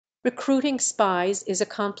Recruiting spies is a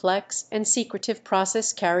complex and secretive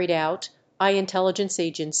process carried out by intelligence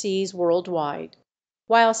agencies worldwide.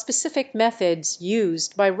 While specific methods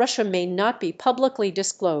used by Russia may not be publicly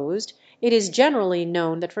disclosed, it is generally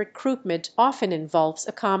known that recruitment often involves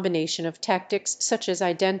a combination of tactics such as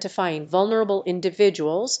identifying vulnerable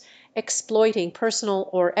individuals, exploiting personal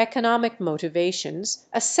or economic motivations,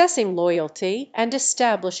 assessing loyalty, and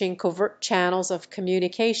establishing covert channels of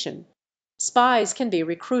communication. Spies can be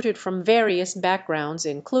recruited from various backgrounds,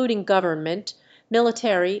 including government,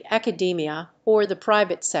 military, academia, or the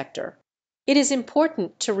private sector. It is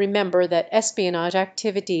important to remember that espionage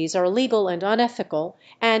activities are legal and unethical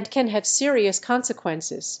and can have serious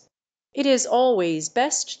consequences. It is always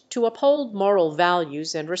best to uphold moral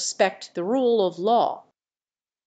values and respect the rule of law.